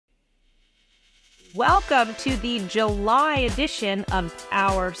Welcome to the July edition of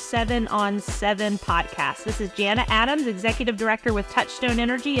our 7 on 7 podcast. This is Jana Adams, Executive Director with Touchstone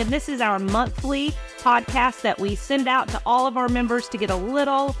Energy, and this is our monthly podcast that we send out to all of our members to get a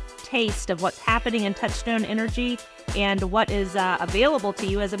little taste of what's happening in Touchstone Energy and what is available to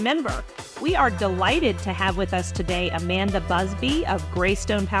you as a member. We are delighted to have with us today Amanda Busby of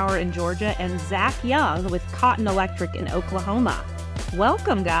GreyStone Power in Georgia and Zach Young with Cotton Electric in Oklahoma.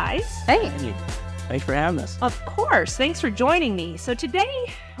 Welcome, guys. Hey. Thanks for having us. Of course. Thanks for joining me. So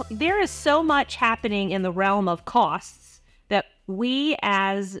today, there is so much happening in the realm of costs that we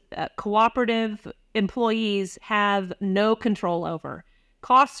as cooperative employees have no control over.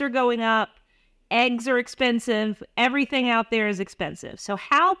 Costs are going up. Eggs are expensive. Everything out there is expensive. So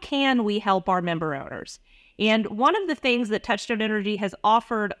how can we help our member owners? And one of the things that Touchstone Energy has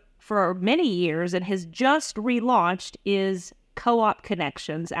offered for many years and has just relaunched is Co-op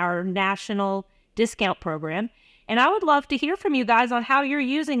Connections, our national discount program. And I would love to hear from you guys on how you're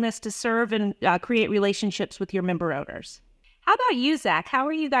using this to serve and create relationships with your member owners. How about you, Zach? How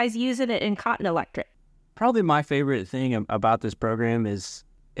are you guys using it in Cotton Electric? Probably my favorite thing about this program is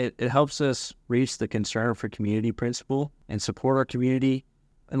it helps us reach the concern for community principle and support our community.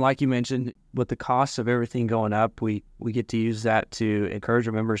 And like you mentioned, with the cost of everything going up, we get to use that to encourage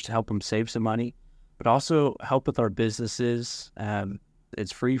our members to help them save some money, but also help with our businesses.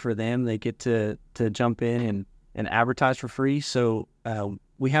 It's free for them. They get to jump in and advertise for free. So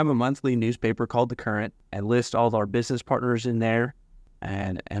we have a monthly newspaper called The Current and list all of our business partners in there.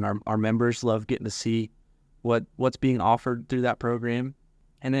 And our members love getting to see what's being offered through that program.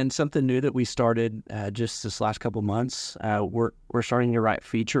 And then something new that we started just this last couple months, we're starting to write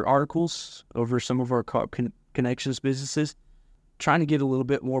feature articles over some of our Co-op Connections businesses, trying to get a little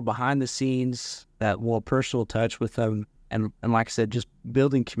bit more behind the scenes, that more personal touch with them. And like I said, just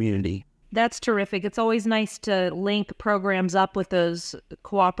building community. That's terrific. It's always nice to link programs up with those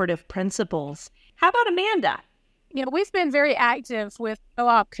cooperative principles. How about Amanda? We've been very active with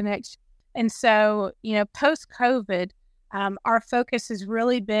Co-op Connection. And so, post-COVID, our focus has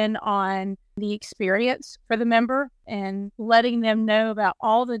really been on the experience for the member and letting them know about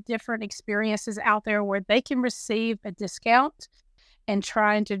all the different experiences out there where they can receive a discount and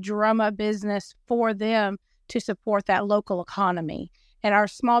trying to drum up business for them to support that local economy. And our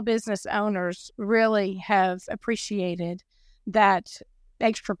small business owners really have appreciated that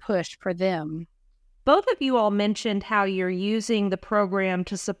extra push for them. Both of you all mentioned how you're using the program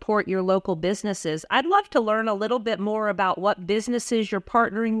to support your local businesses. I'd love to learn a little bit more about what businesses you're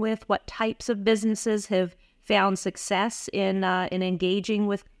partnering with, what types of businesses have found success in engaging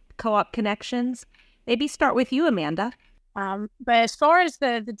with Co-op Connections. Maybe start with you, Amanda. But as far as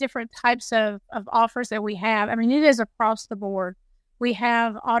the different types of offers that we have, it is across the board. We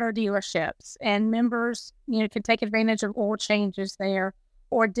have auto dealerships and members, can take advantage of oil changes there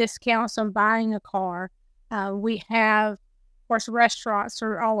or discounts on buying a car. We have, of course, restaurants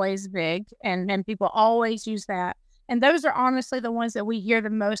are always big and people always use that. And those are honestly the ones that we hear the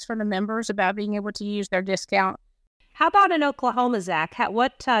most from the members about being able to use their discount. How about in Oklahoma, Zach?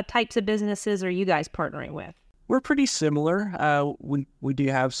 What types of businesses are you guys partnering with? We're pretty similar. We do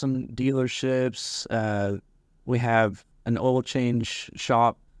have some dealerships. We have an oil change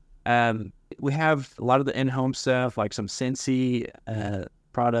shop. We have a lot of the in-home stuff, like some Scentsy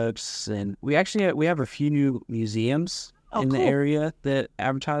products, and we have a few new museums in the area that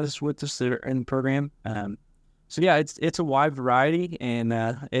advertise with us that are in the program. So yeah, it's a wide variety, and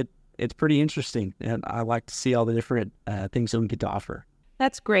it's pretty interesting. And I like to see all the different things that we get to offer.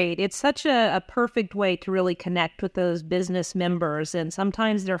 That's great. It's such a perfect way to really connect with those business members. And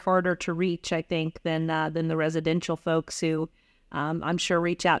sometimes they're harder to reach, I think, than the residential folks who I'm sure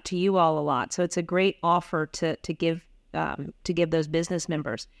reach out to you all a lot. So it's a great offer to give those business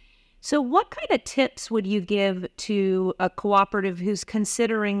members. So what kind of tips would you give to a cooperative who's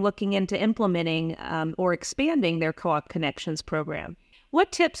considering looking into implementing or expanding their Co-op Connections program?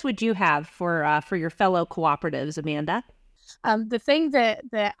 What tips would you have for your fellow cooperatives, Amanda? The thing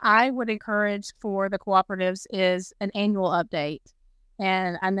that I would encourage for the cooperatives is an annual update.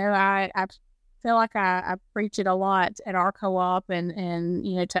 And I know I feel like I preach it a lot at our co-op and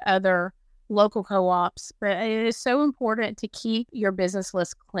to other local co-ops, but it is so important to keep your business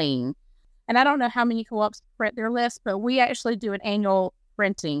list clean. And I don't know how many co-ops print their list, but we actually do an annual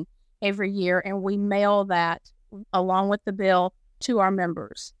printing every year, and we mail that along with the bill to our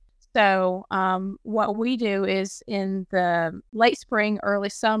members. So what we do is in the late spring, early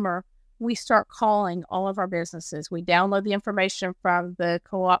summer, we start calling all of our businesses. We download the information from the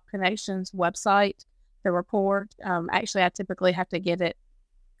Co-op Connections website, the report. Actually, I typically have to get it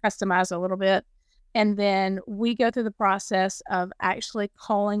customized a little bit. And then we go through the process of actually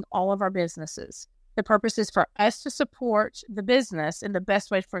calling all of our businesses. The purpose is for us to support the business, and the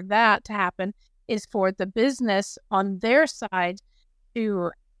best way for that to happen is for the business on their side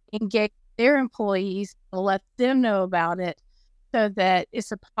to engage their employees, let them know about it, so that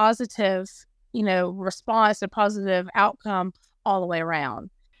it's a positive, response, a positive outcome all the way around.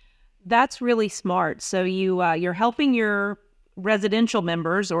 That's really smart. So you're helping your residential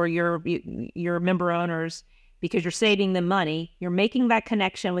members or your member owners because you're saving them money. You're making that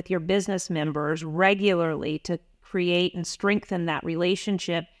connection with your business members regularly to create and strengthen that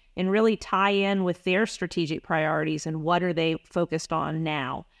relationship and really tie in with their strategic priorities and what are they focused on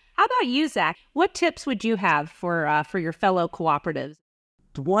now. How about you, Zach? What tips would you have for your fellow cooperatives?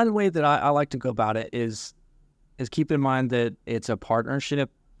 The one way that I like to go about it is keep in mind that it's a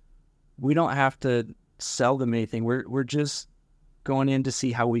partnership. We don't have to sell them anything. We're just going in to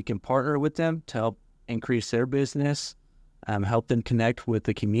see how we can partner with them to help increase their business, help them connect with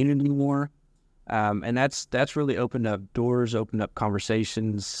the community more. And that's really opened up doors, opened up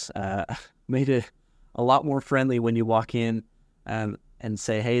conversations, made it a lot more friendly when you walk in and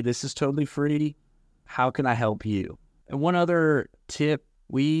say, hey, this is totally free. How can I help you? And one other tip,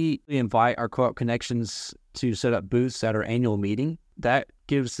 we invite our co-op connections to set up booths at our annual meeting. That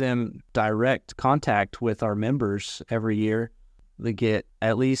gives them direct contact with our members every year. They get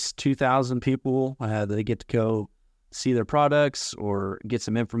at least 2,000 people. They get to go see their products or get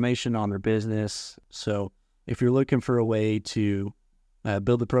some information on their business. So if you're looking for a way to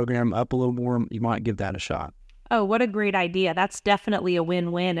build the program up a little more, you might give that a shot. Oh, what a great idea. That's definitely a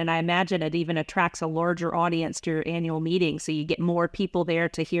win-win. And I imagine it even attracts a larger audience to your annual meeting. So you get more people there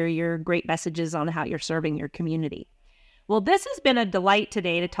to hear your great messages on how you're serving your community. Well, this has been a delight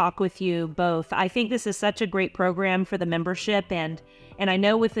today to talk with you both. I think this is such a great program for the membership, and I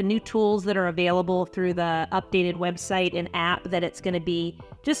know with the new tools that are available through the updated website and app that it's going to be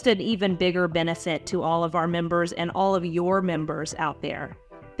just an even bigger benefit to all of our members and all of your members out there.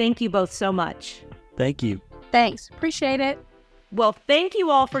 Thank you both so much. Thank you. Thanks. Appreciate it. Well, thank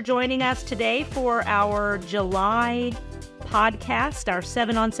you all for joining us today for our July podcast, our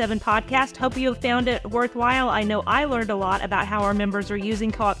 7-on-7 podcast. Hope you have found it worthwhile. I know I learned a lot about how our members are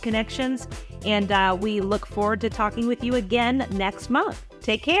using Co-op Connections, and we look forward to talking with you again next month.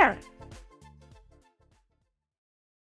 Take care.